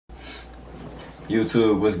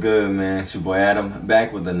YouTube, what's good, man? It's your boy Adam,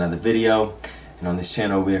 back with another video. And on this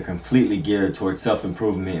channel, we are completely geared towards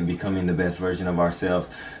self-improvement and becoming the best version of ourselves.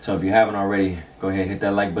 So if you haven't already, go ahead and hit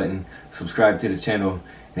that like button, subscribe to the channel,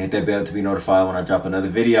 and hit that bell to be notified when I drop another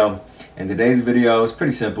video. And today's video is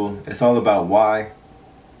pretty simple. It's all about why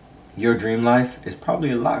your dream life is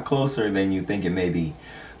probably a lot closer than you think it may be.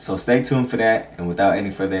 So stay tuned for that, and without any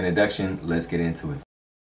further introduction, let's get into it.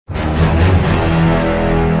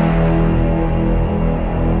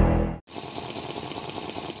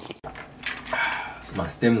 It's my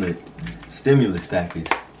stimulus package.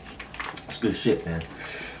 It's good shit, man.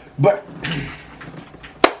 But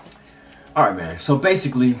alright, man, so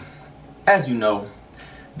basically, as you know,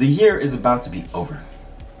 the year is about to be over.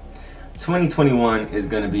 2021 is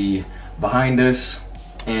gonna be behind us,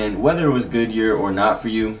 and whether it was a good year or not for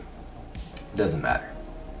you, doesn't matter.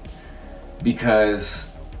 Because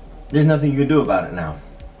there's nothing you can do about it now.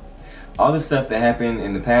 All the stuff that happened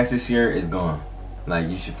in the past this year is gone. Like,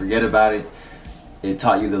 you should forget about it. It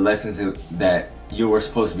taught you the lessons that you were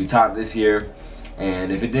supposed to be taught this year.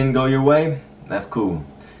 And if it didn't go your way, that's cool.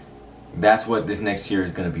 That's what this next year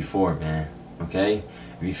is gonna be for, man. Okay?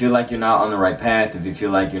 If you feel like you're not on the right path, if you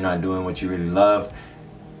feel like you're not doing what you really love,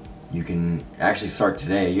 you can actually start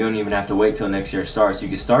today. You don't even have to wait till next year starts. You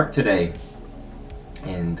can start today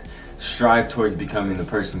and strive towards becoming the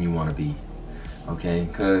person you want to be. Okay?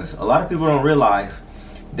 Because a lot of people don't realize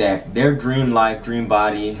that their dream life, dream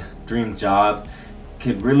body, dream job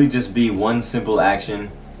could really just be one simple action.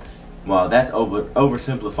 Well, that's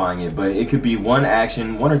oversimplifying it, but it could be one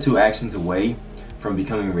action, one or two actions away from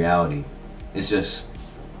becoming reality. It's just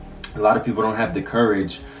a lot of people don't have the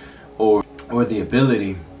courage or the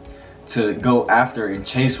ability to go after and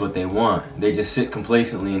chase what they want. They just sit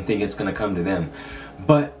complacently and think it's gonna come to them.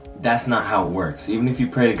 But that's not how it works. Even if you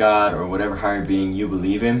pray to God or whatever higher being you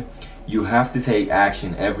believe in, you have to take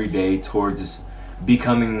action every day towards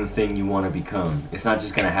becoming the thing you want to become. It's not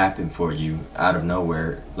just gonna happen for you out of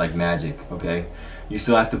nowhere like magic, okay? You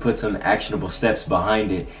still have to put some actionable steps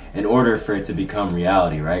behind it in order for it to become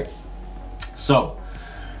reality, right? So,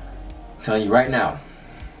 I'm telling you right now,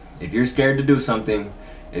 if you're scared to do something,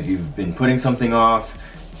 if you've been putting something off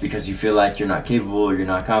because you feel like you're not capable or you're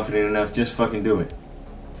not confident enough, just fucking do it.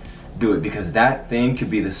 Do it, because that thing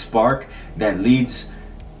could be the spark that leads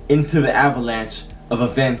into the avalanche of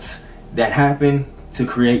events that happen to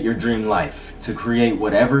create your dream life, to create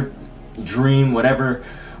whatever dream, whatever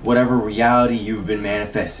reality you've been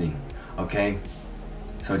manifesting, okay?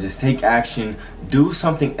 So just take action, do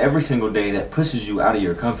something every single day that pushes you out of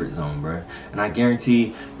your comfort zone, bro. And I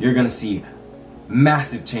guarantee you're gonna see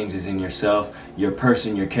massive changes in yourself, your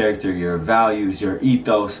person, your character, your values, your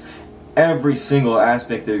ethos. Every single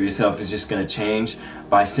aspect of yourself is just gonna change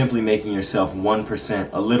by simply making yourself 1%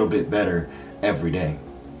 a little bit better every day.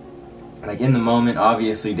 Like, in the moment,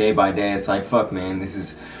 obviously, day by day, it's like, fuck, man, this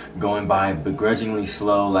is going by begrudgingly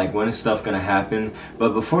slow. Like, when is stuff gonna happen?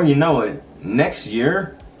 But before you know it, next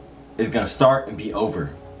year is gonna start and be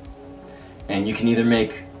over. And you can either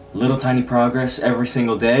make little tiny progress every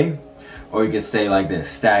single day, or you can stay like this,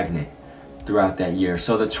 stagnant throughout that year.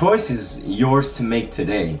 So the choice is yours to make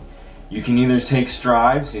today. You can either take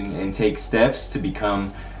strides and take steps to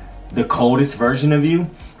become the coldest version of you,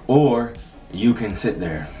 or you can sit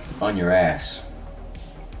there on your ass,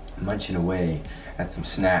 munching away at some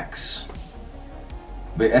snacks.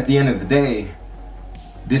 But at the end of the day,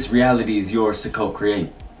 this reality is yours to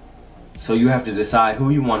co-create. So you have to decide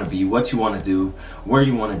who you want to be, what you want to do, where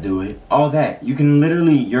you want to do it, all that. You can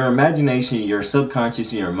literally, your imagination, your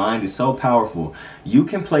subconscious, and your mind is so powerful. You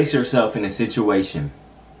can place yourself in a situation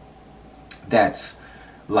that's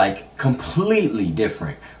like completely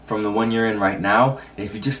different from the one you're in right now. And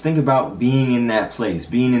if you just think about being in that place,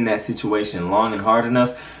 being in that situation long and hard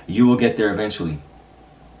enough, you will get there eventually.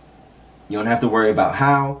 You don't have to worry about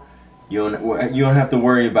how. You don't have to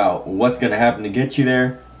worry about what's going to happen to get you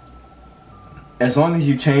there. As long as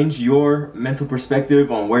you change your mental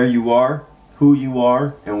perspective on where you are, who you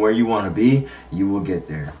are, and where you want to be, you will get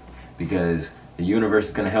there. Because the universe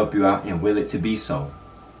is going to help you out and will it to be so.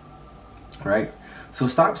 Right? So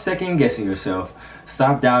stop second guessing yourself.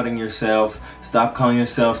 Stop doubting yourself. Stop calling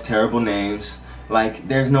yourself terrible names. Like,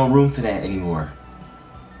 there's no room for that anymore.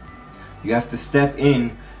 You have to step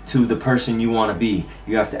in to the person you want to be.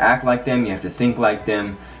 You have to act like them. You have to think like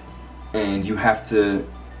them. And you have to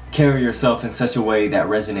carry yourself in such a way that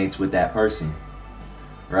resonates with that person.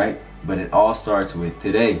 Right? But it all starts with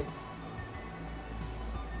today.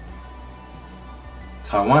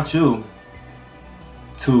 So I want you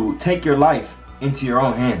to take your life into your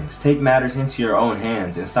own hands. Take matters into your own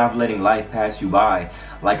hands and stop letting life pass you by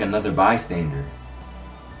like another bystander.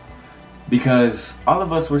 Because all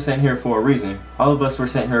of us were sent here for a reason. All of us were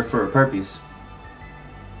sent here for a purpose.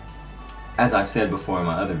 As I've said before in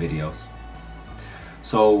my other videos.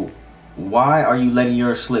 So why are you letting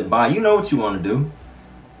yours slip by? You know what you want to do.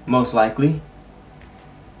 Most likely.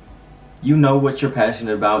 You know what you're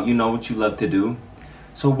passionate about. You know what you love to do.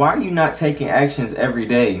 So why are you not taking actions every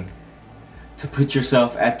day to put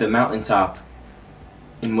yourself at the mountaintop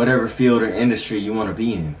in whatever field or industry you want to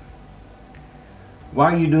be in?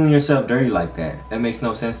 Why are you doing yourself dirty like that? That makes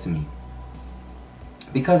no sense to me.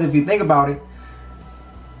 Because if you think about it,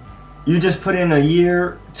 you just put in a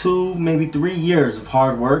year, 2, maybe 3 years of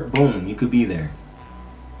hard work, boom, you could be there.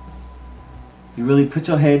 You really put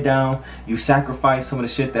your head down, you sacrifice some of the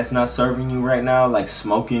shit that's not serving you right now, like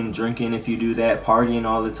smoking, drinking if you do that, partying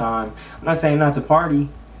all the time. I'm not saying not to party.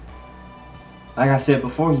 Like I said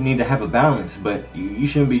before, you need to have a balance, but you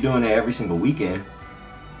shouldn't be doing it every single weekend.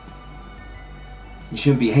 You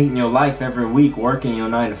shouldn't be hating your life every week, working your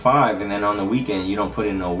 9 to 5, and then on the weekend you don't put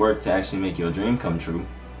in no work to actually make your dream come true.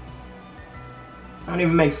 That don't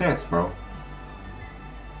even make sense, bro.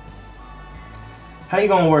 How you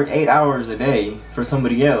gonna work 8 hours a day for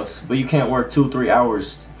somebody else, but you can't work 2-3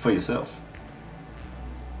 hours for yourself?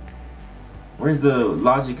 Where's the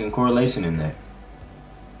logic and correlation in that?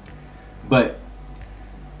 But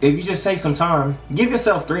if you just take some time, give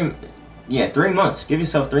yourself 3 months. Give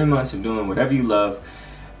yourself 3 months of doing whatever you love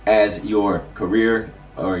as your career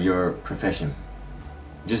or your profession.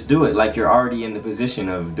 Just do it like you're already in the position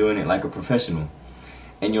of doing it like a professional.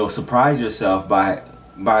 And you'll surprise yourself by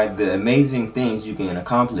the amazing things you can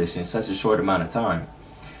accomplish in such a short amount of time.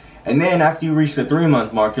 And then after you reach the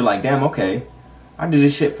 3-month mark, you're like, damn, okay, I did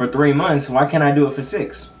this shit for 3 months, why can't I do it for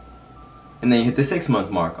 6? And then you hit the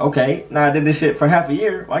 6-month mark. Okay, now I did this shit for half a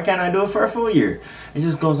year, why can't I do it for a full year? It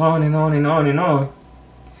just goes on and on and on and on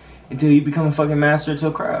until you become a fucking master to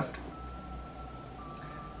a craft.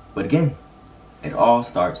 But again, it all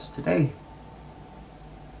starts today.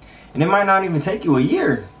 And it might not even take you a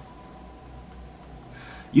year.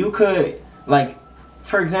 You could, like,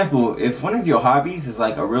 for example, if one of your hobbies is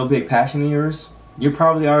like a real big passion of yours, you're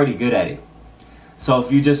probably already good at it. So if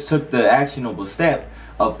you just took the actionable step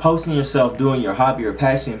of posting yourself doing your hobby or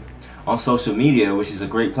passion on social media, which is a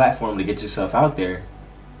great platform to get yourself out there,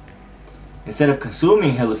 instead of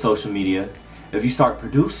consuming hella social media, if you start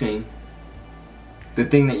producing the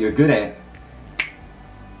thing that you're good at,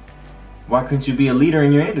 why couldn't you be a leader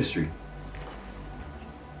in your industry?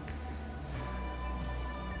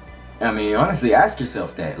 I mean, honestly, ask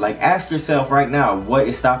yourself that. Like, ask yourself right now, what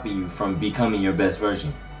is stopping you from becoming your best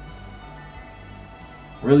version?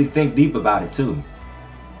 Really think deep about it too.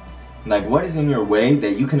 Like, what is in your way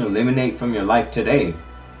that you can eliminate from your life today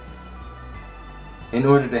in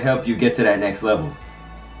order to help you get to that next level?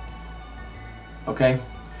 Okay?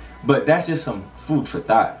 But that's just some food for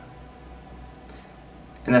thought.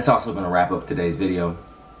 And that's also going to wrap up today's video.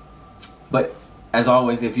 But as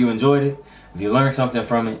always, if you enjoyed it, if you learned something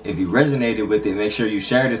from it, if you resonated with it, make sure you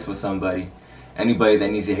share this with somebody. Anybody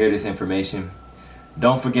that needs to hear this information.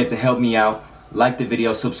 Don't forget to help me out. Like the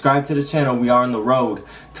video, subscribe to the channel. We are on the road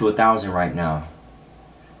to 1,000 right now.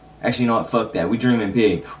 Actually, you know what? Fuck that. We dreaming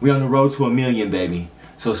big. We on the road to 1 million, baby.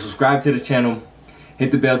 So subscribe to the channel.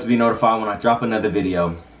 Hit the bell to be notified when I drop another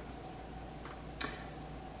video.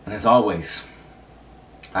 And as always,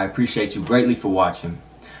 I appreciate you greatly for watching.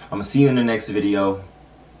 I'm going to see you in the next video.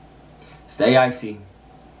 Stay icy.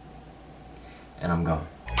 And I'm gone.